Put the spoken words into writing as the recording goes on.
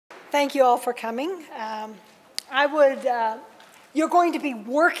Thank you all for coming. You're going to be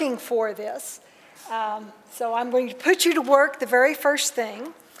working for this. So I'm going to put you to work the very first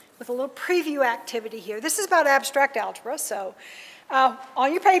thing with a little preview activity here. This is about abstract algebra. So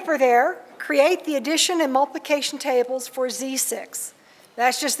on your paper there, create the addition and multiplication tables for Z6.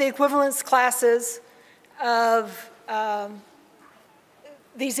 That's just the equivalence classes of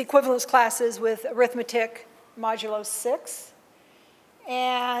these equivalence classes with arithmetic modulo 6.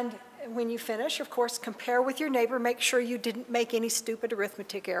 And when you finish, of course, compare with your neighbor. Make sure you didn't make any stupid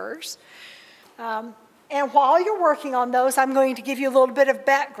arithmetic errors. And while you're working on those, I'm going to give you a little bit of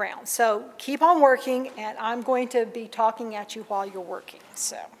background. So keep on working, and I'm going to be talking at you while you're working.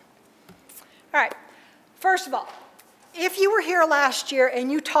 So, all right. First of all, if you were here last year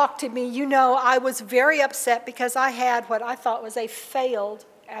and you talked to me, you know I was very upset because I had what I thought was a failed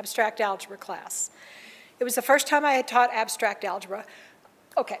abstract algebra class. It was the first time I had taught abstract algebra.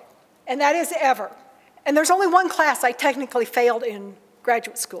 Okay, and that is ever. And there's only one class I technically failed in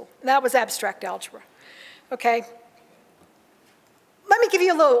graduate school, and that was abstract algebra. Okay? Let me give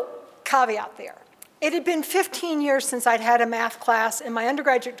you a little caveat there. It had been 15 years since I'd had a math class, and my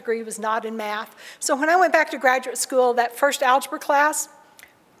undergraduate degree was not in math. So when I went back to graduate school, that first algebra class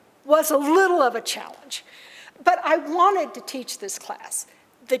was a little of a challenge. But I wanted to teach this class.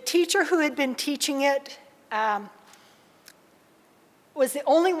 The teacher who had been teaching it was the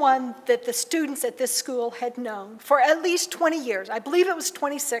only one that the students at this school had known for at least 20 years. I believe it was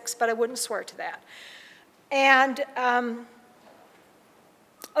 26, but I wouldn't swear to that. And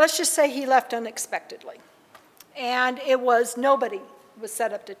let's just say he left unexpectedly. And nobody was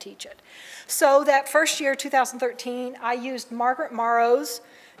set up to teach it. So that first year, 2013, I used Margaret Morrow's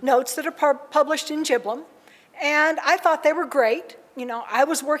notes that are published in Giblum. And I thought they were great. You know, I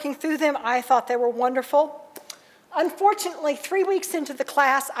was working through them. I thought they were wonderful. Unfortunately, 3 weeks into the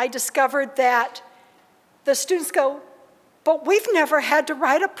class, I discovered that the students go, but we've never had to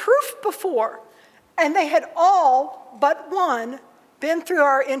write a proof before. And they had all but one been through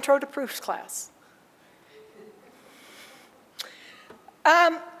our Intro to Proofs class.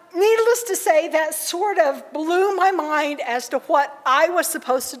 Needless to say, that sort of blew my mind as to what I was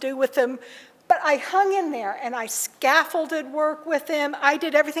supposed to do with them. But I hung in there, and I scaffolded work with them. I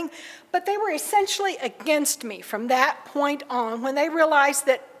did everything. But they were essentially against me from that point on when they realized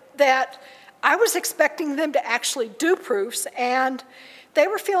that I was expecting them to actually do proofs, and they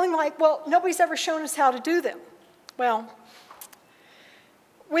were feeling like, well, nobody's ever shown us how to do them. Well,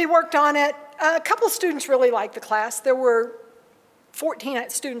 we worked on it. A couple of students really liked the class. There were 14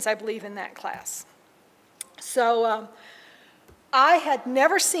 students, I believe, in that class. So I had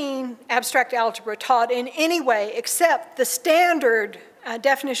never seen abstract algebra taught in any way except the standard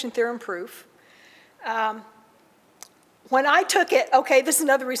definition, theorem, proof. When I took it, okay, this is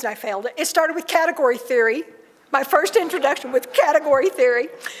another reason I failed it. It started with category theory, my first introduction with category theory.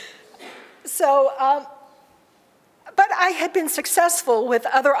 So, but I had been successful with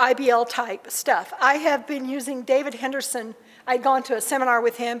other IBL type stuff. I have been using David Henderson. I'd gone to a seminar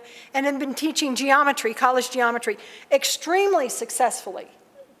with him and had been teaching geometry, college geometry, extremely successfully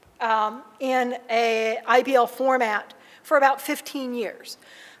in a IBL format for about 15 years.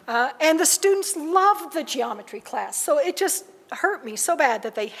 And the students loved the geometry class, so it just hurt me so bad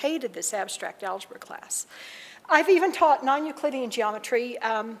that they hated this abstract algebra class. I've even taught non-Euclidean geometry.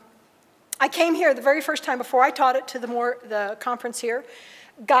 I came here the very first time before I taught it to the conference here,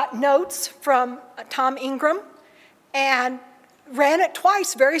 got notes from Tom Ingram, and ran it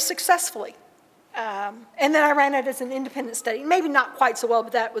twice very successfully. And then I ran it as an independent study. Maybe not quite so well,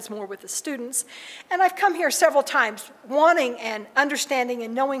 but that was more with the students. And I've come here several times wanting and understanding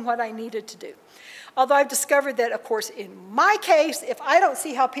and knowing what I needed to do. Although I've discovered that, of course, in my case, if I don't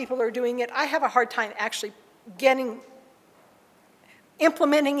see how people are doing it, I have a hard time actually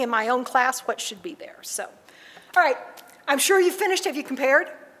implementing in my own class what should be there. So, all right, I'm sure you finished. Have you compared?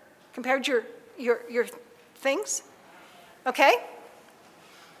 Compared your things? Okay?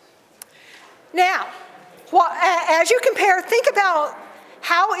 Now, as you compare, think about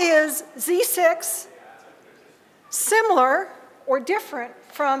how is Z6 similar or different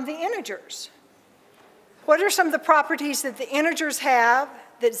from the integers? What are some of the properties that the integers have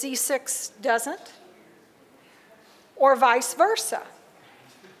that Z6 doesn't? Or vice versa?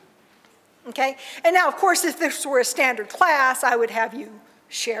 Okay? And now, of course, if this were a standard class, I would have you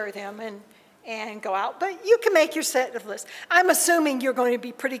share them and go out. But you can make your set of lists. I'm assuming you're going to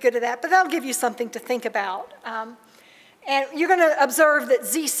be pretty good at that, but that'll give you something to think about. And you're going to observe that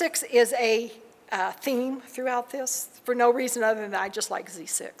Z6 is a theme throughout this for no reason other than I just like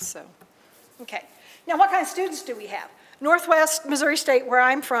Z6. So, okay. Now, what kind of students do we have? Northwest Missouri State, where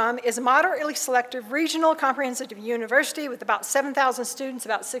I'm from, is a moderately selective regional comprehensive university with about 7,000 students.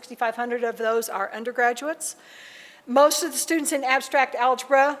 About 6,500 of those are undergraduates. Most of the students in abstract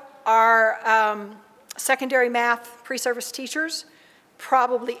algebra are secondary math pre-service teachers.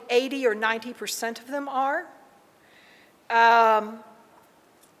 Probably 80 or 90% of them are. I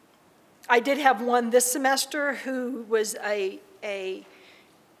did have one this semester who was a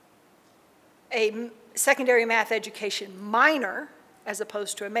secondary math education minor as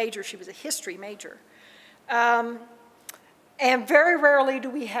opposed to a major. She was a history major. And very rarely do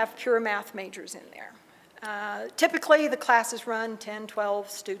we have pure math majors in there. Typically, the classes run 10, 12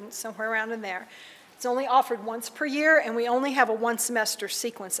 students, somewhere around in there. It's only offered once per year, and we only have a one-semester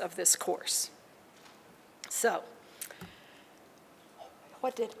sequence of this course. So,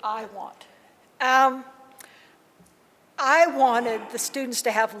 what did I want? I wanted the students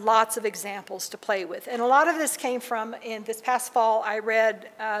to have lots of examples to play with. And a lot of this came from, in this past fall, I read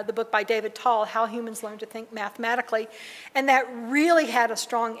the book by David Tall, How Humans Learn to Think Mathematically, and that really had a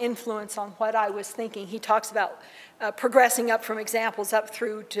strong influence on what I was thinking. He talks about progressing up from examples up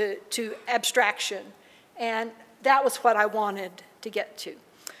through to abstraction, and that was what I wanted to get to.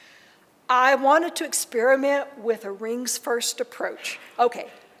 I wanted to experiment with a rings-first approach. Okay,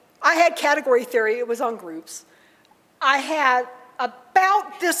 I had category theory, it was on groups. I had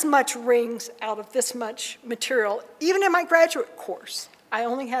about this much rings out of this much material. Even in my graduate course, I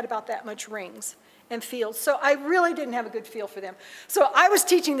only had about that much rings and fields. So I really didn't have a good feel for them. So I was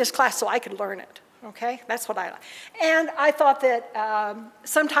teaching this class so I could learn it, okay? That's what I like. And I thought that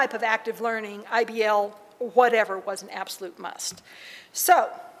some type of active learning, IBL, whatever, was an absolute must. So,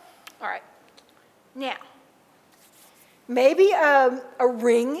 all right, now, maybe a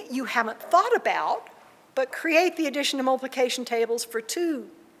ring you haven't thought about, but create the addition and multiplication tables for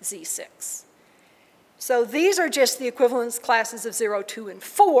 2Z6. So these are just the equivalence classes of 0, 2, and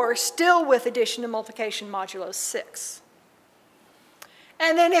 4, still with addition and multiplication modulo 6.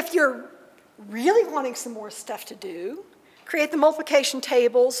 And then if you're really wanting some more stuff to do, create the multiplication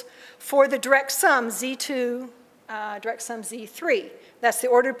tables for the direct sum Z2, direct sum Z3. That's the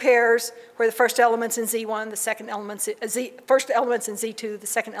ordered pairs where the first element's in Z1, the second element's first element's in Z2, the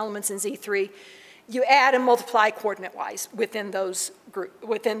second element's in Z3. You add and multiply coordinate-wise within those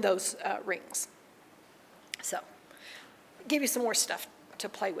rings. So, give you some more stuff to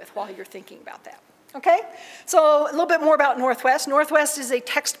play with while you're thinking about that. Okay? So, a little bit more about Northwest. Northwest is a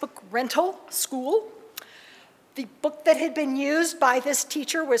textbook rental school. The book that had been used by this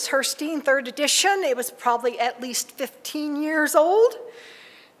teacher was Herstein, 3rd edition. It was probably at least 15 years old.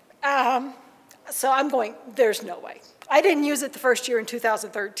 So I'm going, there's no way. I didn't use it the first year in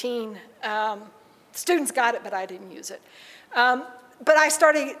 2013. Students got it, but I didn't use it. But I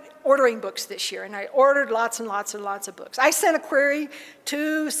started ordering books this year, and I ordered lots and lots and lots of books. I sent a query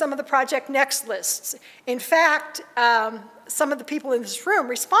to some of the Project Next lists. In fact, some of the people in this room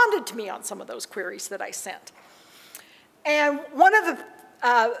responded to me on some of those queries that I sent. And one of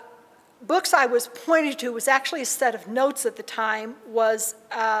the books I was pointed to was actually a set of notes at the time, was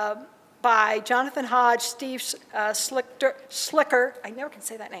by Jonathan Hodge, Steve Slicker, I never can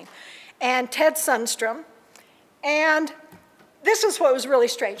say that name, and Ted Sundstrom. And this is what was really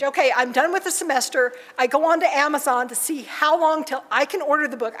strange. Okay, I'm done with the semester. I go on to Amazon to see how long till I can order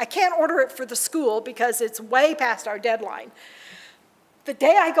the book. I can't order it for the school because it's way past our deadline. The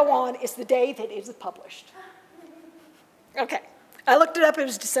day I go on is the day that it is published. Okay, I looked it up, it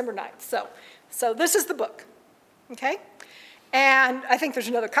was December 9th. So this is the book, okay? And I think there's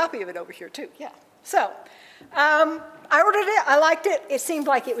another copy of it over here too, yeah. So I ordered it, I liked it. It seemed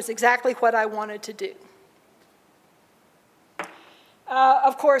like it was exactly what I wanted to do.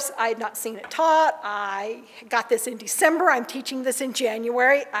 Of course, I had not seen it taught. I got this in December. I'm teaching this in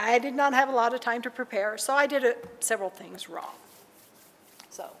January. I did not have a lot of time to prepare, so I did several things wrong.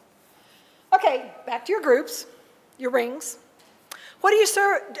 So, okay, back to your groups, your rings. What do you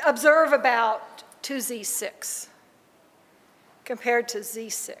observe about 2Z6 compared to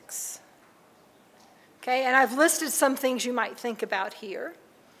Z6? Okay, and I've listed some things you might think about here.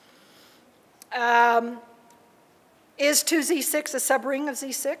 Is 2Z6 a subring of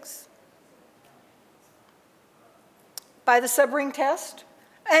Z6? By the subring test?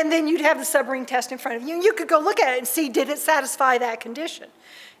 And then you'd have the subring test in front of you, and you could go look at it and see, did it satisfy that condition?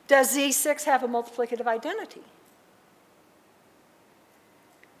 Does Z6 have a multiplicative identity?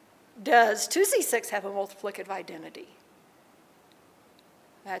 Does 2Z6 have a multiplicative identity?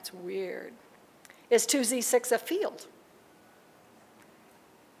 That's weird. Is 2Z6 a field?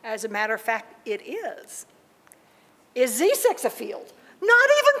 As a matter of fact, it is. Is Z6 a field? Not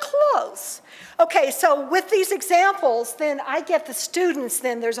even close. Okay, so with these examples, then I get the students,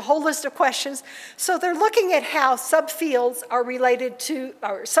 then there's a whole list of questions. So they're looking at how subfields are related to,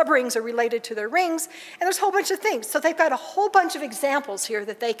 or subrings are related to their rings, and there's a whole bunch of things. So they've got a whole bunch of examples here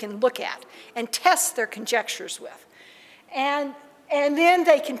that they can look at and test their conjectures with. And then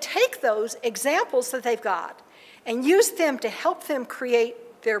they can take those examples that they've got and use them to help them create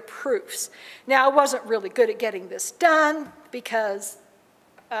their proofs. Now, I wasn't really good at getting this done because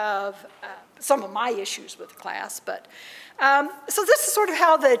of some of my issues with the class, but so this is sort of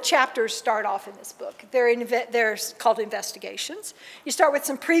how the chapters start off in this book. They're called investigations. You start with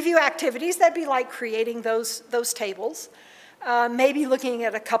some preview activities. That'd be like creating those tables, maybe looking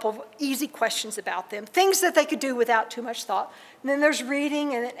at a couple of easy questions about them, things that they could do without too much thought. And then there's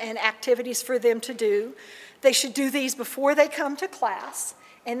reading and activities for them to do. They should do these before they come to class,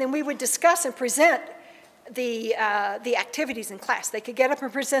 and then we would discuss and present the activities in class. They could get up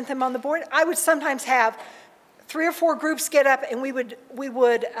and present them on the board. I would sometimes have 3 or 4 groups get up, and we would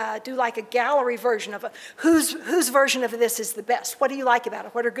do like a gallery version of whose version of this is the best. What do you like about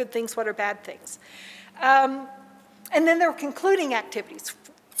it? What are good things? What are bad things? And then there were concluding activities,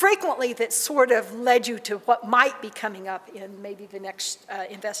 frequently that sort of led you to what might be coming up in maybe the next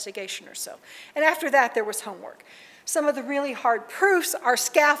investigation or so. And after that, there was homework. Some of the really hard proofs are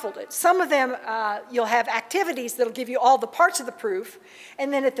scaffolded. Some of them, you'll have activities that'll give you all the parts of the proof,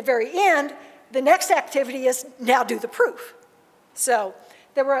 and then at the very end, the next activity is now do the proof. So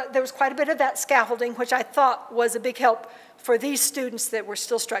there was quite a bit of that scaffolding, which I thought was a big help for these students that were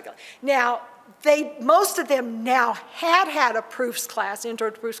still struggling. Now, most of them now had a proofs class,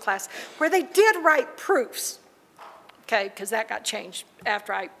 intro to proofs class, where they did write proofs, okay, because that got changed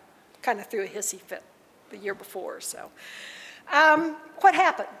after I kind of threw a hissy fit the year before or so. What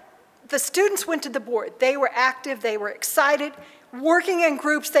happened? The students went to the board. They were active, they were excited. Working in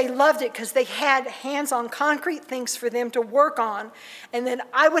groups, they loved it because they had hands-on concrete things for them to work on, and then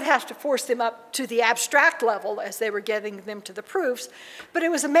I would have to force them up to the abstract level as they were getting them to the proofs. But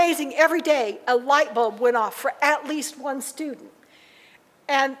it was amazing. Every day, a light bulb went off for at least one student.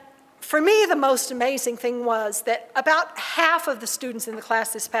 And for me, the most amazing thing was that about half of the students in the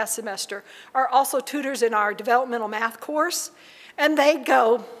class this past semester are also tutors in our developmental math course, and they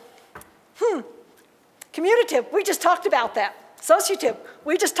go, commutative, we just talked about that. Associative,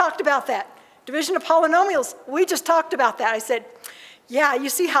 we just talked about that. Division of polynomials, we just talked about that. I said, yeah, you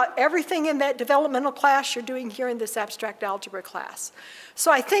see how everything in that developmental class you're doing here in this abstract algebra class.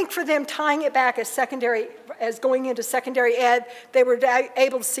 So I think for them tying it back as going into secondary ed, they were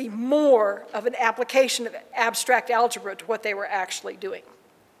able to see more of an application of abstract algebra to what they were actually doing.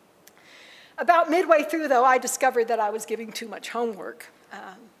 About midway through, though, I discovered that I was giving too much homework.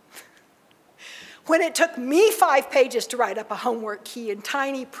 When it took me 5 pages to write up a homework key in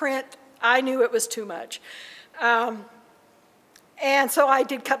tiny print, I knew it was too much. And so I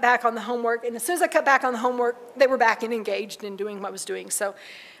did cut back on the homework, and as soon as I cut back on the homework, they were back and engaged in doing what I was doing. So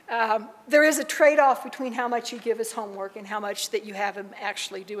there is a trade-off between how much you give as homework and how much that you have them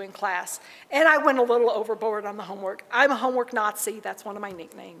actually do in class. And I went a little overboard on the homework. I'm a homework Nazi. That's one of my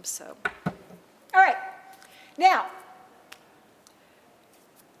nicknames. So, all right. Now,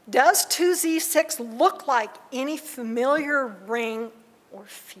 does 2Z6 look like any familiar ring or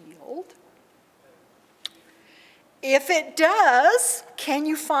field? If it does, can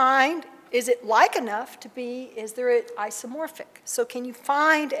you find, is it like enough to be, is there an isomorphic? So can you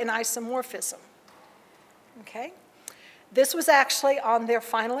find an isomorphism? Okay. This was actually on their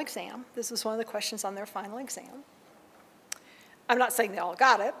final exam. This was one of the questions on their final exam. I'm not saying they all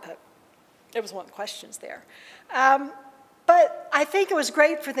got it, but it was one of the questions there. But I think it was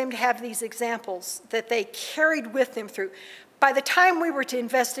great for them to have these examples that they carried with them through. By the time we were to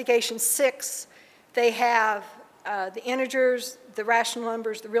investigation 6, they have the integers, the rational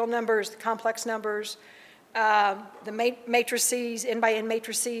numbers, the real numbers, the complex numbers, the matrices, n by n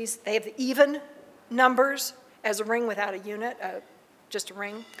matrices. They have the even numbers as a ring without a unit, just a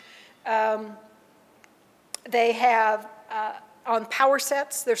ring. They have, on power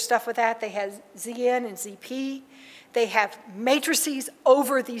sets, there's stuff with that. They have Zn and Zp. They have matrices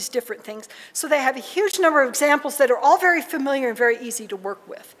over these different things. So they have a huge number of examples that are all very familiar and very easy to work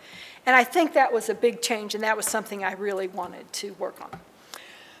with. And I think that was a big change, and that was something I really wanted to work on.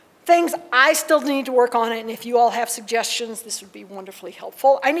 Things I still need to work on, and if you all have suggestions, this would be wonderfully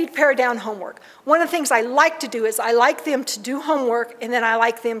helpful. I need to pare down homework. One of the things I like to do is I like them to do homework, and then I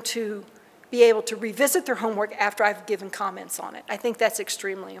like them to be able to revisit their homework after I've given comments on it. I think that's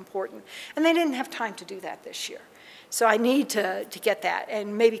extremely important. And they didn't have time to do that this year. So I need to get that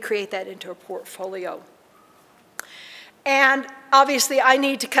and maybe create that into a portfolio. And obviously, I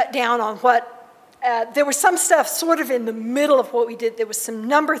need to cut down on what, there was some stuff sort of in the middle of what we did. There was some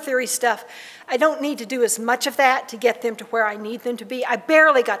number theory stuff. I don't need to do as much of that to get them to where I need them to be. I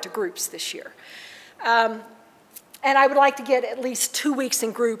barely got to groups this year. And I would like to get at least 2 weeks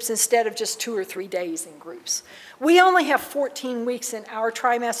in groups instead of just 2 or 3 days in groups. We only have 14 weeks in our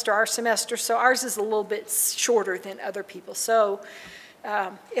trimester, our semester, so ours is a little bit shorter than other people. So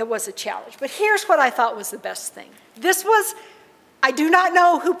it was a challenge. But here's what I thought was the best thing. This was, I do not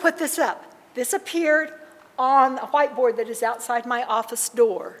know who put this up. This appeared on a whiteboard that is outside my office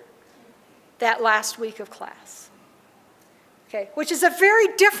door that last week of class. Okay, which is a very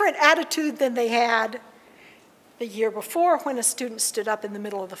different attitude than they had the year before when a student stood up in the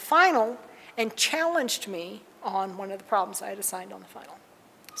middle of the final and challenged me on one of the problems I had assigned on the final.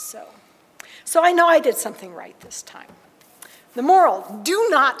 So I know I did something right this time. The moral, do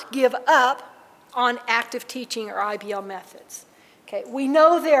not give up on active teaching or IBL methods. Okay, we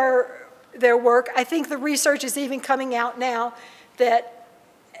know their work. I think the research is even coming out now that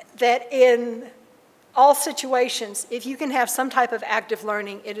in all situations, if you can have some type of active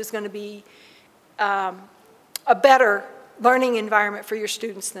learning, it is going to be a better learning environment for your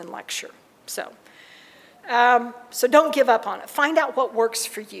students than lecture. So don't give up on it. Find out what works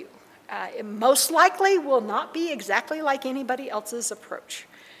for you. It most likely will not be exactly like anybody else's approach.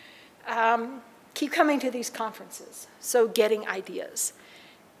 Keep coming to these conferences, so getting ideas.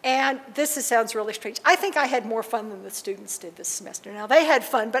 And this sounds really strange. I think I had more fun than the students did this semester. Now, they had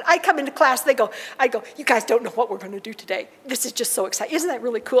fun, but I'd come into class, I'd go, you guys don't know what we're going to do today. This is just so exciting. Isn't that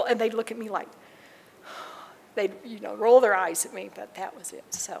really cool? And they'd look at me like, they'd roll their eyes at me, but that was it.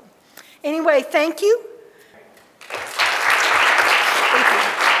 So anyway, thank you.